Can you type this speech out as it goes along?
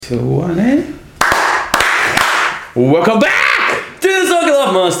2, 1, and welcome back to the Soccer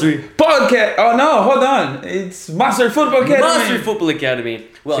Life Mastery podcast. Oh no, hold on. It's Mastery Football Academy. Mastery Football Academy.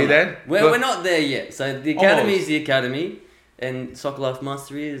 Well, see no, that? we're not there yet. So the academy is the academy, and Soccer Life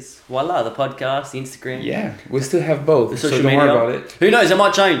Mastery is voila, the podcast, the Instagram. Yeah, we still have both, the so social don't media. worry about it. Who knows? It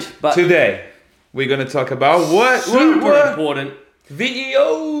might change. But Today, we're gonna talk about what? important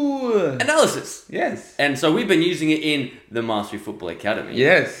VEO analysis. Yes. And so we've been using it in the Mastery Football Academy.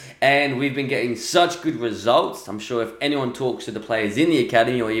 Yes. And we've been getting such good results. I'm sure if anyone talks to the players in the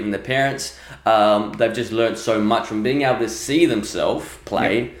academy or even the parents, they've just learned so much from being able to see themselves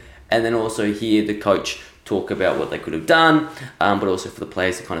play and then also hear the coach talk about what they could have done, but also for the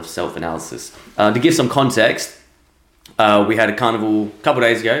players to kind of self-analysis. To give some context, we had a carnival a couple of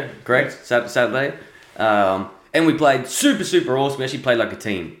days ago, correct? Saturday. And we played super awesome. We actually played like a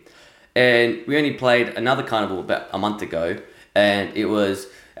team. And we only played another carnival about a month ago. And it was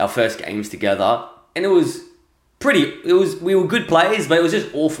our first games together. And we were good players, but it was just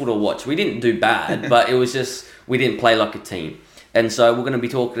awful to watch. We didn't do bad, but it was just, we didn't play like a team. And so we're going to be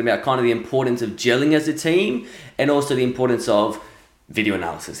talking about kind of the importance of gelling as a team and also the importance of video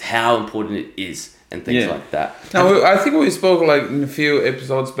analysis, how important it is and things like that. Now, I think we spoke like in a few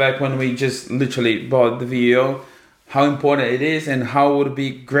episodes back when we just literally bought the VEO, how important it is and how would it be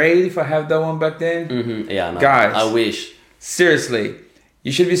great if I have that one back then. Mm-hmm. Yeah, I know. Guys, I wish. Seriously,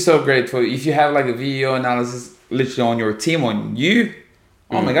 you should be so grateful if you have like a VEO analysis literally on your team, on you.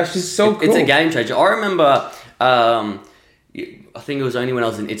 Oh my gosh, it's so cool. It's a game changer. I remember, I think it was only when I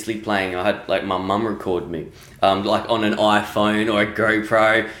was in Italy playing, I had like my mum record me, like on an iPhone or a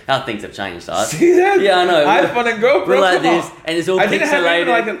GoPro. How things have changed, right? See that? Yeah, I know. iPhone and GoPro. We're like this, and it's all I didn't have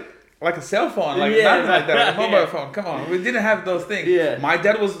pixelated. even like a cell phone, like nothing like that, a mobile phone. Come on, we didn't have those things. Yeah. My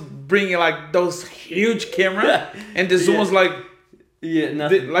dad was bringing like those huge camera, and the zoom was like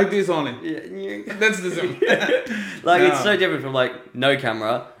nothing. like this only. Yeah. That's the zoom. It's so different from like no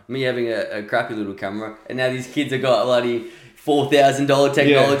camera, me having a crappy little camera, and now these kids have got bloody $4,000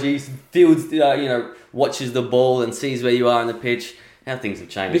 technology, fields, watches the ball and sees where you are on the pitch. How things have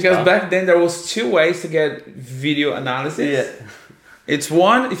changed. Because back then there was 2 ways to get video analysis. Yeah. It's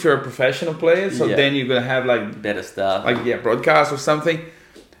one if you're a professional player, so then you're gonna have like better stuff, like broadcast or something.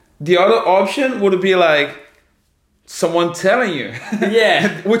 The other option would be like someone telling you,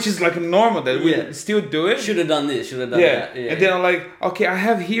 which is like normal that we still do it. Should have done this, should have done that. Yeah. And then I'm like, okay, I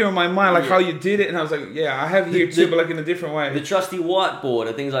have here in my mind like how you did it, and I was like, I have here too, but like in a different way. The trusty whiteboard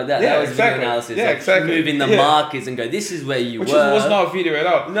and things like that. Yeah, that was exactly. video analysis. Yeah, like exactly. Moving the markers and go, this is where you Which were. was not video at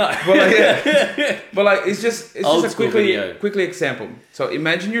all. No. But like, but like it's just Old a school video. quickly example. So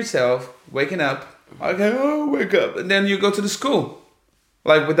imagine yourself waking up. Okay, wake up, and then you go to the school,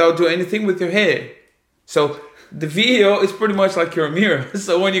 like without doing anything with your hair. So the VEO is pretty much like your mirror.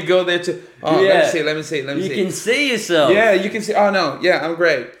 So when you go there to, let me see. You can see yourself. Yeah, you can see, oh no, I'm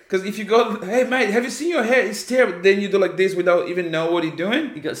great. Because if you go, hey mate, have you seen your hair? It's terrible. Then you do like this without even know what you're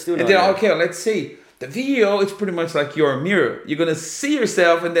doing. You got still and then, okay, let's see. The VEO is pretty much like your mirror. You're going to see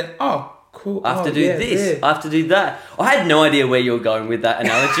yourself and then, oh, cool. I have to do this. I have to do that. I had no idea where you were going with that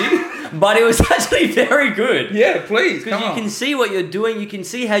analogy, but it was actually very good. Yeah, please. Because you can see what you're doing. You can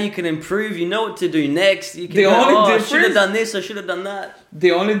see how you can improve. You know what to do next. You can I should have done this. I should have done that.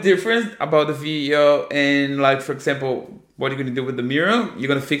 The only difference about the VEO and like, for example, what you're going to do with the mirror, you're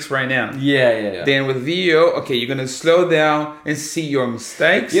going to fix right now. Yeah. Then with VEO, okay, you're going to slow down and see your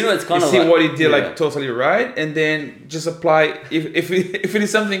mistakes. You know, it's kind of see like, what you did like totally right, and then just apply. If it is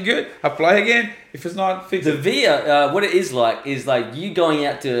something good, apply again. If it's not, fix it. The VEO, what it is like you going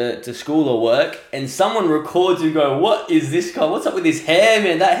out to school or work, and someone records you and go, what is this guy? What's up with his hair,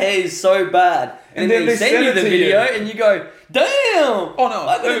 man? That hair is so bad. And then they send you the video, and you go, damn! Oh no,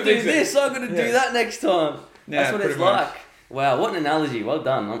 I'm going to do this. I'm going to do that next time. Yeah, that's what it's like. Wow, what an analogy. Well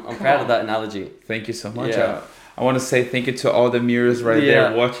done. I'm proud of that analogy. Thank you so much. Yeah. I want to say thank you to all the mirrors right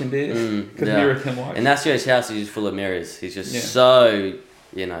there watching this. Because Mirror can watch. And Nastio's house is just full of mirrors. He's just so,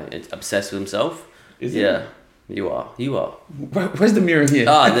 obsessed with himself. Is he? Yeah, you are. Where's the mirror here?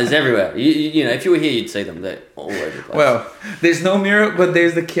 There's everywhere. You if you were here, you'd see them. They're all over the place. Well, there's no mirror, but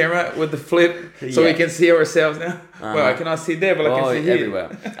there's the camera with the flip, so we can see ourselves now. Well, I cannot see there, but I can see here.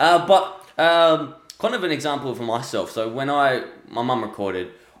 Everywhere. Kind of an example for myself. So when my mum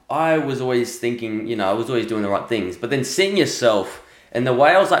recorded, I was always thinking, I was always doing the right things. But then seeing yourself and the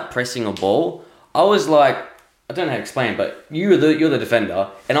way I was like pressing a ball, I was like, I don't know how to explain, but you're the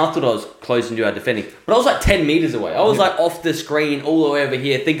defender, and I thought I was close into our defending, but I was like 10 meters away. I was like off the screen all the way over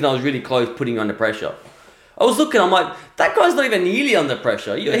here, thinking I was really close, putting you under pressure. I was looking, I'm like, that guy's not even nearly under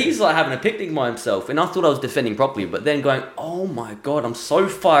pressure. He's like having a picnic by himself. And I thought I was defending properly, but then going, oh my God, I'm so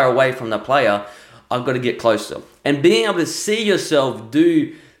far away from the player. I've got to get closer. And being able to see yourself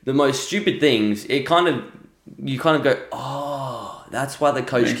do the most stupid things, you kind of go, oh, that's why the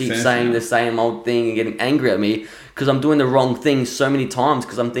coach keeps saying the same old thing and getting angry at me, because I'm doing the wrong thing so many times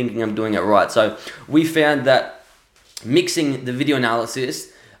because I'm thinking I'm doing it right. So we found that mixing the video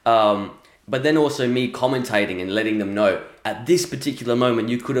analysis, but then also me commentating and letting them know at this particular moment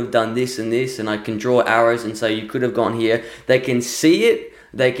you could have done this and this, and I can draw arrows and say you could have gone here. They can see it,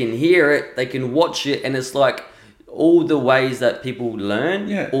 they can hear it, they can watch it, and it's like all the ways that people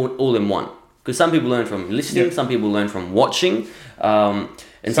learn all in one. Because some people learn from listening, some people learn from watching, and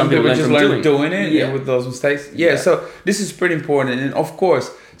some people just learn doing it with those mistakes. So this is pretty important. And of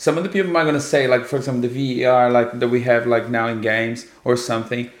course, some of the people might going to say, like, for example, the VAR like that we have like now in games or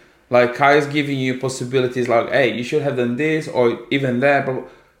something, like Kai is giving you possibilities like, hey, you should have done this or even that. But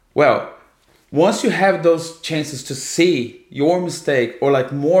well, once you have those chances to see your mistake or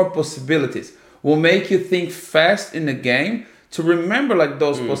like more possibilities, will make you think fast in the game to remember like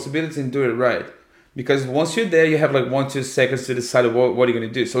those possibilities and do it right. Because once you're there, you have like 1-2 seconds to decide what you're going to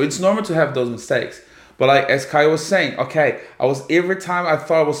do. So it's normal to have those mistakes. But like as Kai was saying, okay, every time I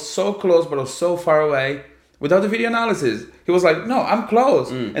thought I was so close, but I was so far away without the video analysis. He was like, no, I'm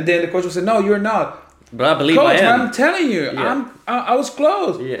close. And then the coach would say, no, you're not. But I believe Coach, I am. I'm telling you, I was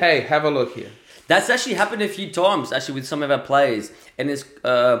close. Yeah. Hey, have a look here. That's actually happened a few times, actually, with some of our players, and it's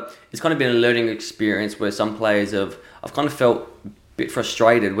kind of been a learning experience where some players I've kind of felt a bit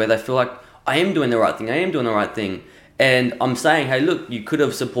frustrated, where they feel like I am doing the right thing, and I'm saying, hey, look, you could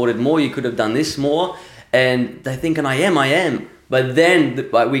have supported more, you could have done this more, and they're thinking I am, but then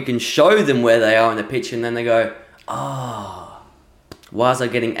like we can show them where they are on the pitch, and then they go, why was I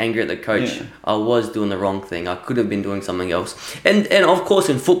getting angry at the coach? Yeah. I was doing the wrong thing. I could have been doing something else, and of course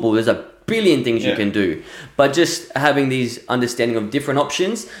in football there's a billion things you can do, but just having these understanding of different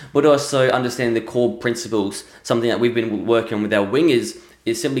options, but also understanding the core principles. Something that we've been working on with our wingers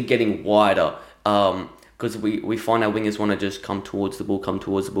is simply getting wider, because we find our wingers want to just come towards the ball,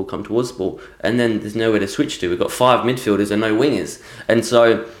 and then there's nowhere to switch to. We've got 5 midfielders and no wingers, and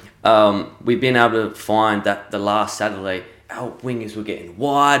so we've been able to find that the last Saturday our wingers were getting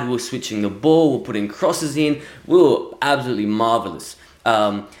wide, we were switching the ball, we were putting crosses in, we were absolutely marvellous.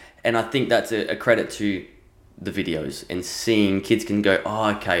 And I think that's a credit to the videos and seeing kids can go, oh,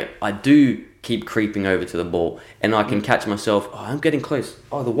 okay, I do keep creeping over to the ball and I can catch myself, oh, I'm getting close.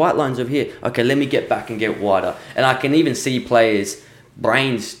 Oh, the white line's over here. Okay, let me get back and get wider. And I can even see players'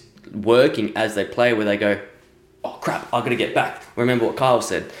 brains working as they play where they go, oh, crap, I've got to get back. Remember what Kyle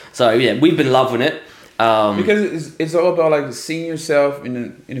said. So, yeah, we've been loving it. Because it's all about like seeing yourself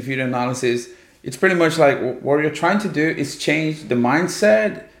in a video analysis. It's pretty much like what you're trying to do is change the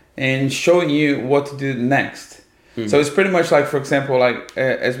mindset and showing you what to do next. So it's pretty much like, for example, like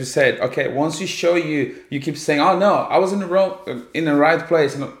as we said, okay, once you show you keep saying, oh no, I was in the right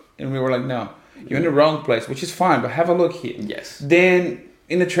place, and we were like, no, you're in the wrong place, which is fine, but have a look here. Yes. Then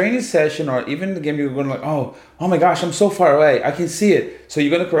in the training session or even in the game, you're going like, oh my gosh, I'm so far away, I can see it. So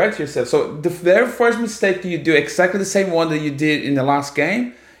you're going to correct yourself. So the very first mistake that you do, exactly the same one that you did in the last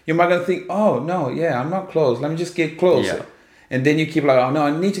game, you might gonna think, oh no, yeah, I'm not close. Let me just get closer. Yeah. And then you keep like, oh no,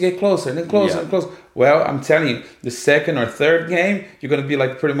 I need to get closer, and then closer and closer. Well, I'm telling you, the second or third game, you're gonna be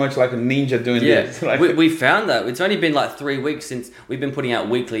like pretty much like a ninja doing this. Like, we found that it's only been like 3 weeks since we've been putting out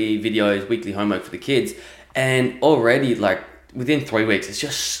weekly videos, weekly homework for the kids, and already like within 3 weeks, it's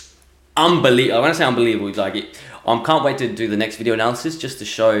just unbelievable. I want to say unbelievable. It's like I can't wait to do the next video analysis just to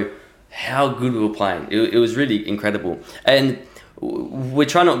show how good we were playing. It was really incredible, and we're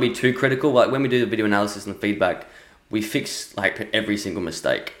trying not to be too critical. Like when we do the video analysis and the feedback, we fix like every single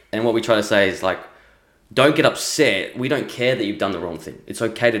mistake. And what we try to say is like, don't get upset. We don't care that you've done the wrong thing. It's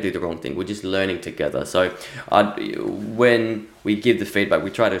okay to do the wrong thing. We're just learning together. So when we give the feedback, we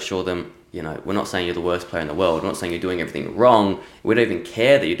try to assure them, you know, we're not saying you're the worst player in the world. We're not saying you're doing everything wrong. We don't even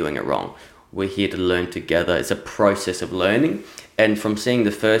care that you're doing it wrong. We're here to learn together. It's a process of learning. And from seeing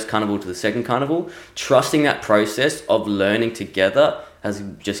the first carnival to the second carnival, trusting that process of learning together has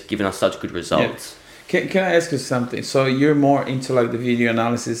just given us such good results. Yeah. Can I ask you something? So you're more into like the video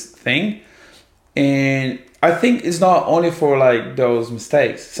analysis thing. And I think it's not only for like those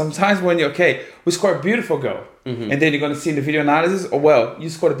mistakes. Sometimes when we scored a beautiful goal. Mm-hmm. And then you're going to see in the video analysis, you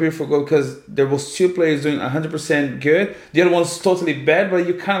scored a beautiful goal because there was 2 players doing 100% good. The other one's totally bad, but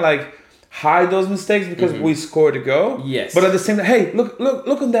you kind of like hide those mistakes because we scored a goal. Yes. But at the same time, hey, look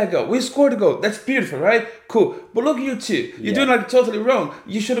on that goal. We scored a goal. That's beautiful, right? Cool. But look at you two. You're doing like totally wrong.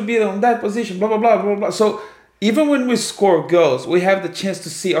 You should have been on that position. Blah blah blah blah blah. So even when we score goals, we have the chance to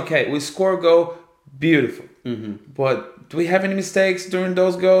see. Okay, we score a goal. Beautiful. But do we have any mistakes during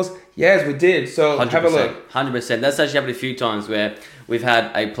those goals? Yes, we did. So 100%, have a look. 100%. That's actually happened a few times where we've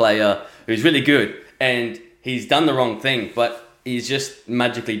had a player who's really good and he's done the wrong thing, but he's just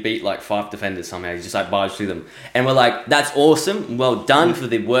magically beat like 5 defenders somehow. He's just like barged through them. And we're like, that's awesome. Well done for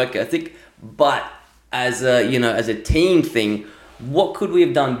the work ethic. But as a team thing, what could we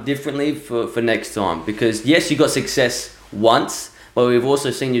have done differently for next time? Because yes, you got success once, but we've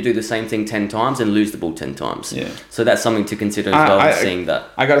also seen you do the same thing 10 times and lose the ball 10 times. Yeah. So that's something to consider as well, seeing that.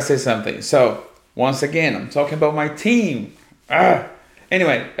 I got to say something. So, once again, I'm talking about my team.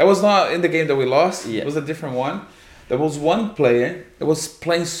 Anyway, it was not in the game that we lost. Yeah. It was a different one. There was one player that was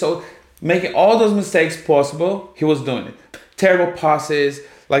playing making all those mistakes possible. He was doing it. Terrible passes,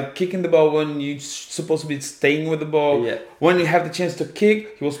 like kicking the ball when you're supposed to be staying with the ball. Yeah. When you have the chance to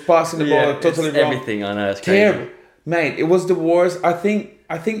kick, he was passing the ball totally wrong. Everything, I know. It's crazy. Terrible. Mate, it was the worst. I think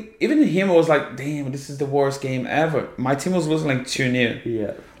even him was like, damn, this is the worst game ever. My team was losing like 2-0.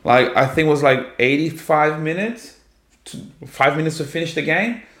 Yeah. Like, I think it was like 85 minutes, 5 minutes to finish the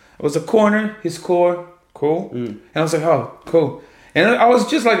game. It was a corner, he scored, cool. And I was like, oh, cool. And I was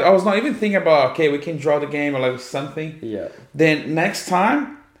just like, I was not even thinking about, okay, we can draw the game or like something. Yeah. Then next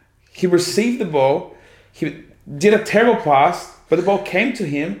time, he received the ball, he did a terrible pass, but the ball came to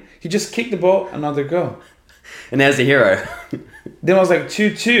him. He just kicked the ball, another goal. And there's the hero. Then I was like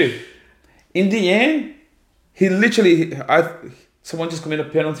 2-2. In the end, he literally, someone just committed a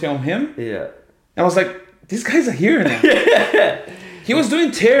penalty on him. Yeah. And I was like, this guy's a hero now. He was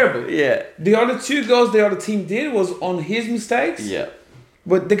doing terrible. Yeah. The other 2 goals the other team did was on his mistakes. Yeah.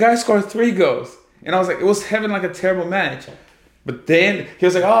 But the guy scored 3 goals. And I was like, it was having like a terrible match. But then he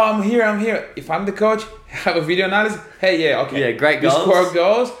was like, oh, I'm here. If I'm the coach, have a video analysis. Hey, yeah, okay. Yeah, great goals. You scored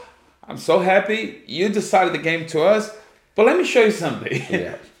goals. I'm so happy. You decided the game to us. But let me show you something.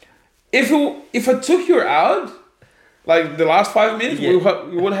 Yeah. If I took you out, like the last 5 minutes, we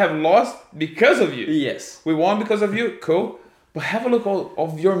would have lost because of you. Yes. We won because of you. Cool. But have a look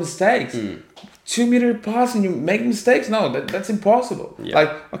of your mistakes. 2-meter pass and you make mistakes? No, that's impossible. Yeah.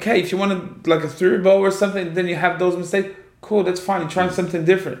 Like, okay, if you want to, like a 3 ball or something, then you have those mistakes. Cool, that's fine. You're trying something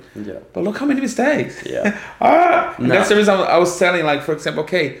different. Yeah. But look how many mistakes. Yeah. And that's the reason I was telling, like, for example,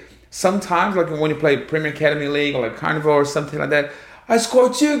 okay, sometimes, like when you play Premier Academy League or like Carnival or something like that, I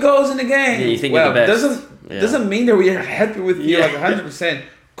scored 2 goals in the game. Yeah, you think you're the best. Doesn't mean that we are happy with you like 100%.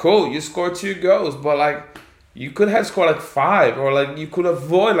 Cool, you scored 2 goals, but like you could have scored like 5 or like you could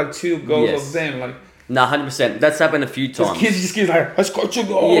avoid like 2 goals of them. Like, no, 100%. That's happened a few times. Kids like, I scored 2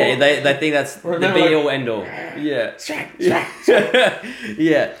 goals. Yeah, they think that's the be all end all. Yeah.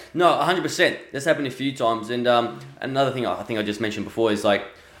 Yeah. No, 100%. That's happened a few times. And another thing I think I just mentioned before is like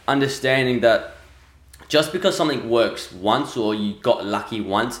understanding that just because something works once or you got lucky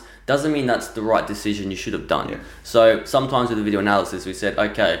once doesn't mean that's the right decision you should have done. Yeah. So sometimes with the video analysis, we said,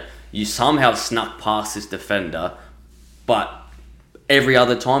 okay, you somehow snuck past this defender, but every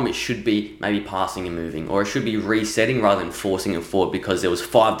other time it should be maybe passing and moving, or it should be resetting rather than forcing it forward because there was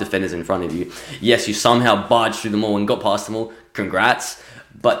 5 defenders in front of you. Yes, you somehow barged through them all and got past them all. Congrats.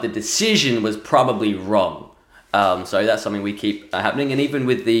 But the decision was probably wrong. So that's something we keep happening. And even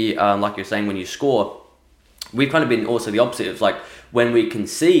with the, like you're saying, when you score, we've kind of been also the opposite. It's like when we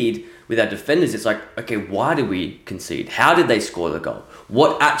concede with our defenders, it's like, okay, why did we concede? How did they score the goal?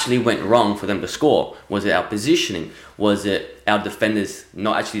 What actually went wrong for them to score? Was it our positioning? Was it our defenders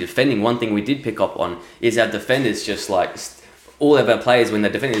not actually defending? One thing we did pick up on is our defenders just like, all of our players, when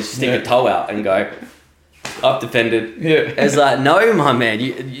they're defending, just stick a toe out and go, I've defended. Yeah. It's like, no, my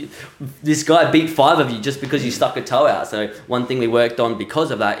man, this guy beat 5 of you just because you stuck a toe out. So one thing we worked on because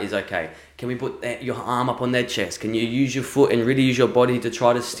of that is, okay, can we put your arm up on their chest? Can you use your foot and really use your body to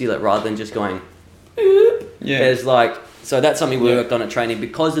try to steal it rather than just going, It's like, so that's something we worked on at training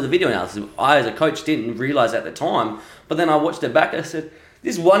because of the video analysis. I, as a coach, didn't realize at the time, but then I watched it back and I said,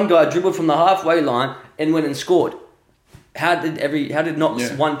 this one guy dribbled from the halfway line and went and scored. How did not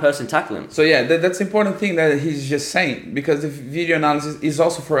one person tackle him? So yeah, that's the important thing that he's just saying, because the video analysis is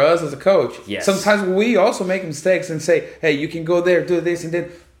also for us as a coach. Yes. Sometimes we also make mistakes and say, hey, you can go there, do this, and then,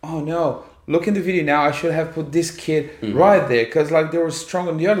 oh no, look in the video now, I should have put this kid right there, because like they were strong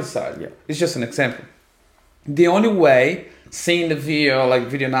on the other side. Yeah. It's just an example. The only way, seeing the video, like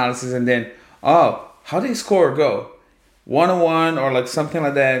video analysis, and then, oh, how did he score a goal? 1-on-1 or like something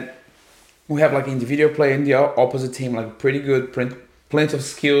like that. We have like individual play in the opposite team, like pretty good, plenty of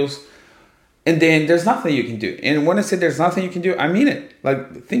skills. and then there's nothing you can do. And when I say there's nothing you can do, I mean it.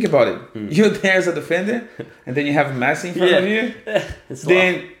 Like, think about it. You're there as a defender, and then you have Messi in front of you.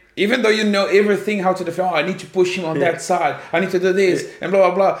 Then, even though you know everything how to defend, I need to push him on that side. I need to do this, and blah,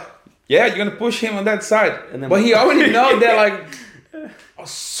 blah, blah. Yeah, you're going to push him on that side. And then, but he already know they're like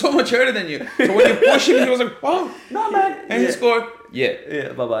so much harder than you. So when you push him, he was like, oh, no, man. And he scored.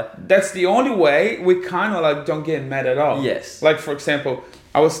 Yeah, bye-bye. That's the only way we kind of like don't get mad at all. Yes. Like, for example,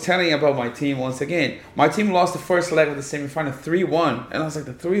 I was telling you about my team once again. My team lost the first leg of the semifinal 3-1. And I was like,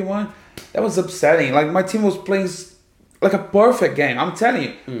 the 3-1? That was upsetting. Like, my team was playing like a perfect game. I'm telling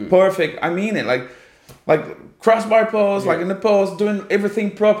you. Perfect. I mean it. Like crossbar post, like in the post, doing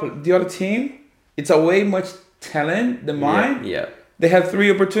everything properly. The other team, it's a way much talent than mine. Yeah. They had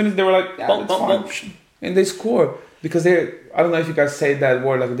 3 opportunities. They were like, bump, that's bump, fine. Bump. And they score. Because they're, I don't know if you guys say that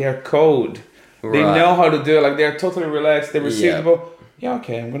word, like they're cold. Right. They know how to do it. Like they're totally relaxed. They receive the ball. Yeah,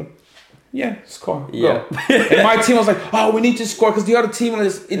 okay, I'm going to, score. Yeah. Go. And my team was like, oh, we need to score because the other team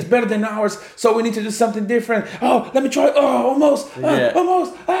it's better than ours. So we need to do something different. Oh, let me try. Oh, almost.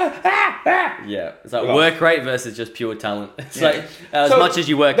 Almost. Yeah. It's like work rate versus just pure talent. It's like as much as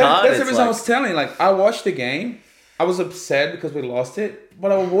you work hard. That's the reason I was telling. Like, I watched the game. I was upset because we lost it,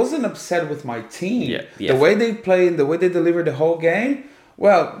 but I wasn't upset with my team. Yeah. The way they played, the way they delivered the whole game,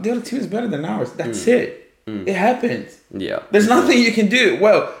 well, the other team is better than ours. That's it. It happens. Yeah. There's nothing you can do.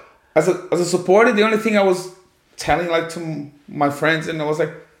 Well, as a supporter, the only thing I was telling like to my friends, and I was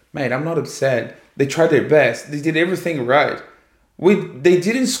like, man, I'm not upset. They tried their best. They did everything right. They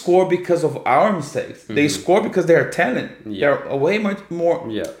didn't score because of our mistakes. They scored because they are talent. Yeah. They're way much more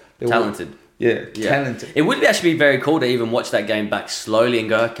talented. Talented. It would actually be very cool to even watch that game back slowly and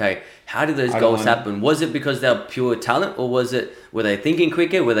go, okay, how did those goals happen? Was it because they're pure talent, or were they thinking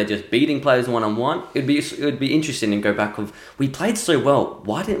quicker? Were they just beating players one-on-one? It would be interesting to go back of, we played so well,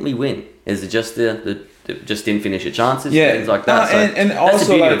 why didn't we win? Is it just the just didn't finish your chances? Things like that. And that's also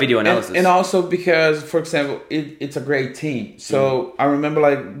the beauty like, of video analysis. And also because, for example, it's a great team. So I remember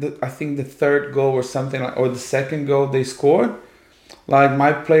I think the third goal or something like, or the second goal they scored. Like,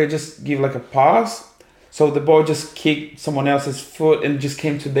 my player just give like a pass, so the ball just kicked someone else's foot and just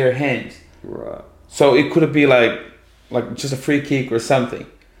came to their hands. Right. So it could be like just a free kick or something.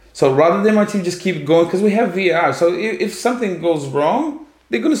 So rather than my team just keep going, because we have VAR. So if something goes wrong,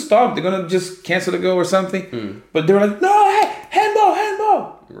 they're gonna stop. They're gonna just cancel the goal or something. But they're like, no, hey,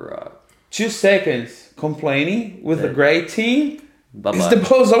 handball. Right. 2 seconds complaining with a great team. Bye-bye. The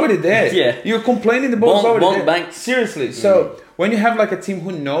ball's already there. Yeah. You're complaining, the ball's already there. Bang. Seriously. So when you have like a team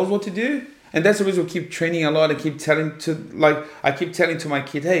who knows what to do, and that's the reason we keep training a lot and keep telling I keep telling to my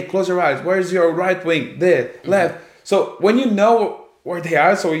kid, hey, close your eyes. Where's your right wing? There, left. So when you know where they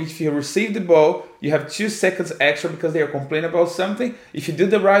are, so if you receive the ball, you have 2 seconds extra because they are complaining about something. If you do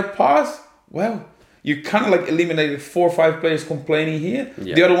the right pass, well, you kind of like eliminated 4 or 5 players complaining here.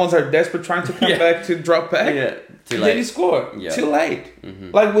 Yeah. The other ones are desperate trying to come back to drop back. Yeah, too late. Then you score. Yeah. Too late.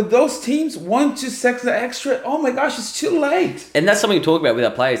 Like with those teams, 1-2 seconds extra. Oh my gosh, it's too late. And that's something to talk about with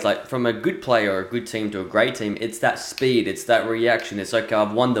our players. Like from a good player or a good team to a great team, it's that speed, it's that reaction. It's like,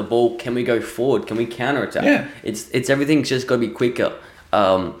 I've won the ball. Can we go forward? Can we counterattack? Yeah. It's everything's just got to be quicker.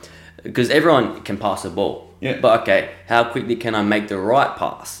 Because everyone can pass a ball. Yeah. But okay, how quickly can I make the right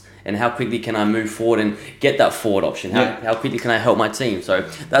pass? And how quickly can I move forward and get that forward option? How quickly can I help my team? So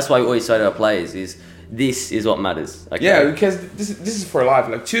that's why we always say to our players this is what matters. Okay? Yeah, because this is for life.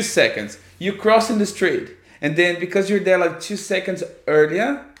 Like 2 seconds, you're crossing the street, and then because you're there like 2 seconds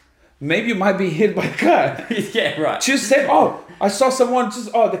earlier, maybe you might be hit by a car. Yeah, right. 2 seconds. Oh, I saw someone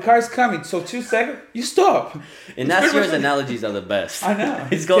the car is coming. So 2 seconds, you stop. And Nasir's analogies are the best. I know.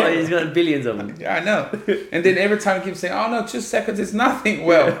 He's got billions of them. Yeah, I know. And then every time he keeps saying, oh no, 2 seconds is nothing.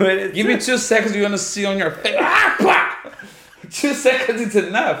 Well, give me 2 seconds, you're going to see on your face. 2 seconds is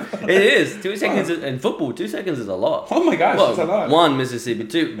enough. It is. 2 seconds in football, 2 seconds is a lot. Oh my gosh, it's a lot. 1, Mississippi.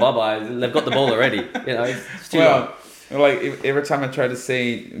 2, bye-bye. They've got the ball already. It's too long. Like every time I try to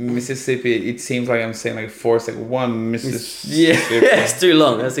say Mississippi, it seems like I'm saying like 4 seconds. 1 Mississippi. Yeah, it's too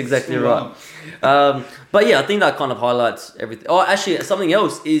long. That's exactly right. But yeah, I think that kind of highlights everything. Oh, actually, something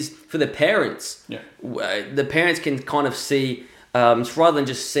else is for the parents. Yeah. The parents can kind of see, rather than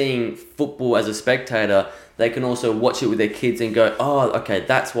just seeing football as a spectator, they can also watch it with their kids and go, oh, okay,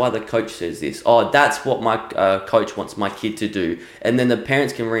 that's why the coach says this. Oh, that's what my coach wants my kid to do. And then the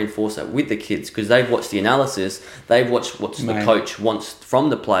parents can reinforce that with the kids because they've watched the analysis, they've watched what the coach wants from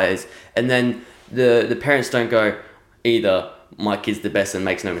the players, and then the parents don't go, either my kid's the best and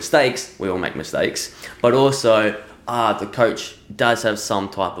makes no mistakes, we all make mistakes, but also, the coach does have some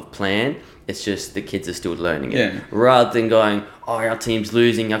type of plan. It's just the kids are still learning it. Yeah. Rather than going, our team's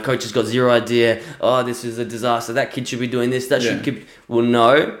losing, our coach has got zero idea, this is a disaster, that kid should be doing this, that should keep... Well,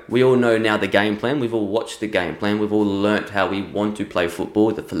 no, we all know now the game plan. We've all watched the game plan. We've all learnt how we want to play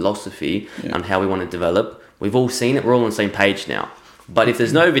football, the philosophy, and how we want to develop. We've all seen it. We're all on the same page now. But if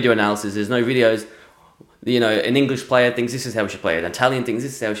there's no video analysis, there's no videos... an English player thinks this is how we should play. An Italian thinks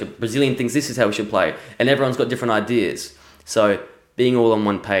this is how we should... Brazilian thinks this is how we should play. And everyone's got different ideas. So being all on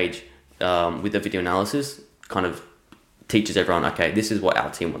one page with the video analysis kind of teaches everyone, okay, this is what our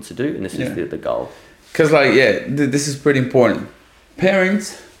team wants to do and this is the goal. Because, this is pretty important.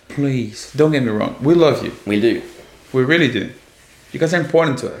 Parents, please, don't get me wrong. We love you. We do. We really do. You guys are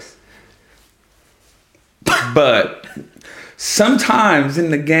important to us. But sometimes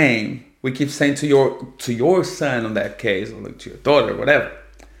in the game, we keep saying to your son, in that case, or to your daughter, whatever,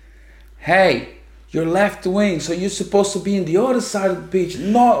 hey, you're left wing, so you're supposed to be in the other side of the pitch,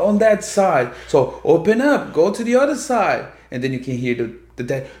 not on that side. So open up, go to the other side, and then you can hear the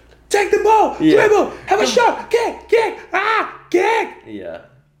dad, take the ball, dribble, have a shot, kick, kick. Yeah.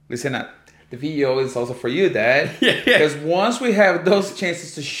 Listen up. The video is also for you, Dad. Yeah. Because once we have those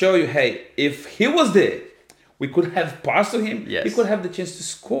chances to show you, hey, if he was there, we could have passed to him. Yes. He could have the chance to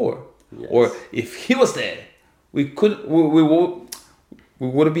score. Yes. Or if he was there, we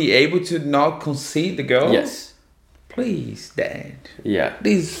would be able to not concede the goal. Yes. Please, Dad. Yeah.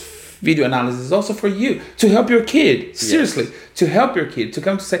 This video analysis is also for you to help your kid. Seriously, to help your kid to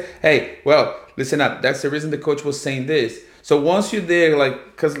come to say, hey, well, listen up. That's the reason the coach was saying this. So once you're there,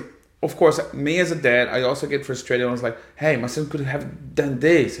 because of course, me as a dad, I also get frustrated. I was like, hey, my son could have done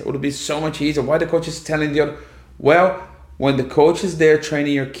this. It would be so much easier. Why the coach is telling the other? Well, when the coach is there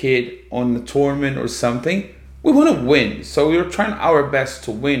training your kid on a tournament or something, we want to win. So we're trying our best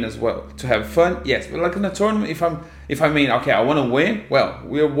to win as well. To have fun, yes. But like in a tournament, if I mean, okay, I want to win, well,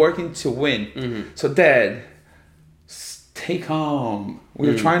 we're working to win. Mm-hmm. So Dad, stay calm.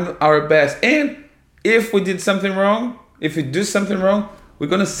 We're trying our best. And if we did something wrong, if we do something wrong, we're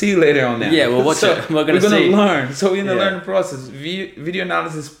going to see later on now. Yeah, well, we're going to learn. So in the learning process, video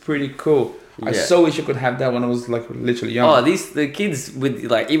analysis is pretty cool. Yeah. I so wish I could have that when I was literally young. The kids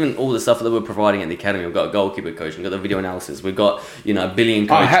with even all the stuff that we're providing at the academy. We've got a goalkeeper coach, we've got the video analysis, we've got a billion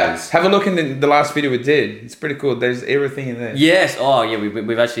coaches. Have a look in the last video we did. It's pretty cool. There's everything in there. Yes.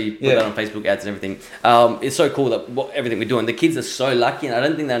 We've actually put that on Facebook ads and everything. It's so cool that everything we're doing. The kids are so lucky, and I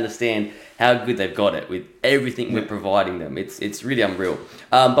don't think they understand how good they've got it with everything we're providing them. It's really unreal.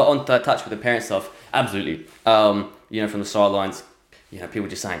 But on touch with the parent stuff, absolutely. From the sidelines. People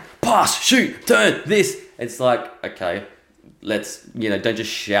just saying, pass, shoot, turn, this. It's like, okay, let's, don't just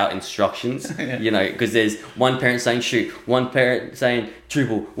shout instructions, because there's one parent saying shoot, one parent saying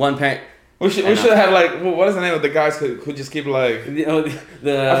dribble, one parent... We should have what is the name of the guys who just keep I forgot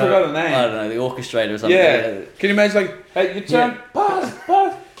the name. I don't know, the orchestrator or something. Yeah. Can you imagine hey, you turn, pass.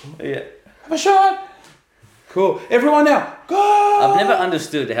 Yeah. Have a shot. Cool. Everyone now, go! I've never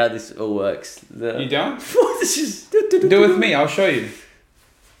understood how this all works. You don't? This is... Do it with me, I'll show you.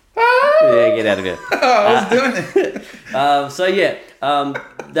 Yeah, get out of here. I was doing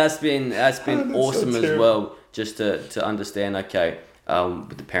it. That's been awesome as well, just to understand,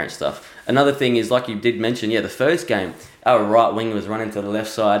 with the parent stuff. Another thing is, like you did mention, the first game, our right wing was running to the left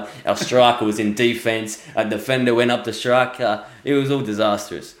side, our striker was in defense, a defender went up the striker, it was all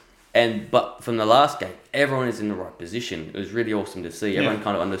disastrous. But from the last game, everyone is in the right position. It was really awesome to see. Everyone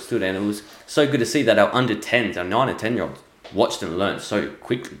kind of understood, and it was so good to see that our under 10s, our 9 and 10-year-olds, watched and learned so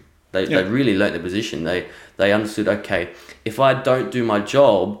quickly. They really learnt their position. They understood, okay, if I don't do my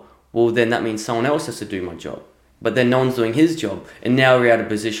job, well, then that means someone else has to do my job. But then no one's doing his job. And now we're out of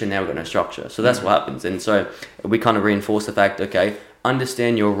position, now we've got no structure. So that's what happens. And so we kind of reinforce the fact, okay,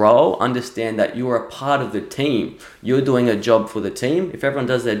 understand your role, understand that you are a part of the team. You're doing a job for the team. If everyone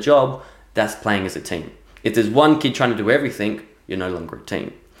does their job, that's playing as a team. If there's one kid trying to do everything, you're no longer a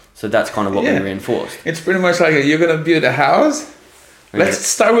team. So that's kind of what we reinforced. It's pretty much like you're going to build a house. Let's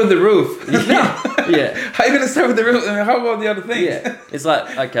start with the roof. Yeah. How are you going to start with the roof? I mean, how about the other things? Yeah. It's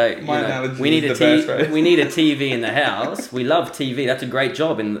like, okay, we need a TV. We need a TV in the house. We love TV. That's a great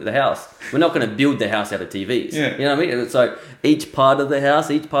job in the house. We're not going to build the house out of TVs. Yeah. You know what I mean? So each part of the house,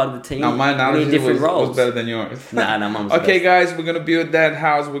 each part of the team, now, my analogy was better than yours. Mum's okay, guys, we're going to build that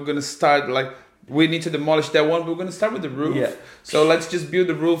house. We're going to start we need to demolish that one, but we're going to start with the roof. Yeah. So let's just build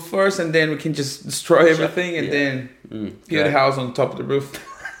the roof first, and then we can just destroy everything, and then build a house on top of the roof.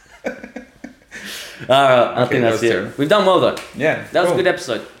 Alright, I think that that's was it. terrible. We've done well though. Yeah. That was cool. a good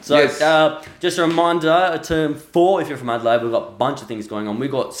episode. So, Yes. just a reminder, term 4, if you're from Adelaide, we've got a bunch of things going on.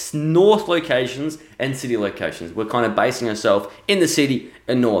 We've got north locations and city locations. We're kind of basing ourselves in the city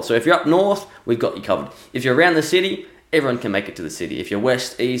and north. So if you're up north, we've got you covered. If you're around the city, everyone can make it to the city. If you're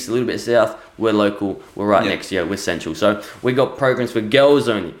west, east, a little bit south, we're local. We're right next to you. We're central. So we got programs for girls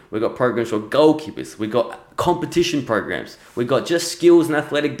only. We got programs for goalkeepers. We got competition programs. We got just skills and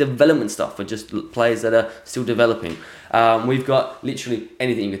athletic development stuff for just players that are still developing. We've got literally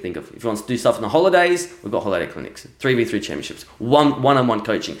anything you can think of. If you want to do stuff in the holidays, we've got holiday clinics, 3v3 championships, one-on-one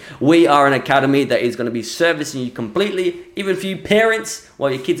coaching. We are an academy that is going to be servicing you completely, even for you parents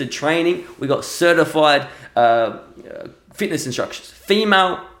while your kids are training. We got certified fitness instructors,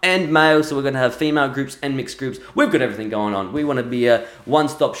 female and male, so we're going to have female groups and mixed groups. We've got everything going on. We want to be a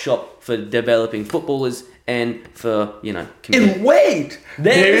one-stop shop for developing footballers and for, community. And wait,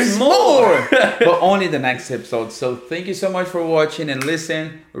 There's more. But only the next episode. So thank you so much for watching and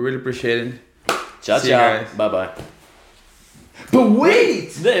listening. We really appreciate it. Ciao, See you ciao. guys. Bye-bye. But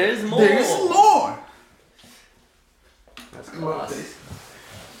wait, There's more. there's more. Let's go up this.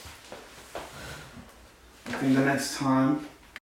 I think the next time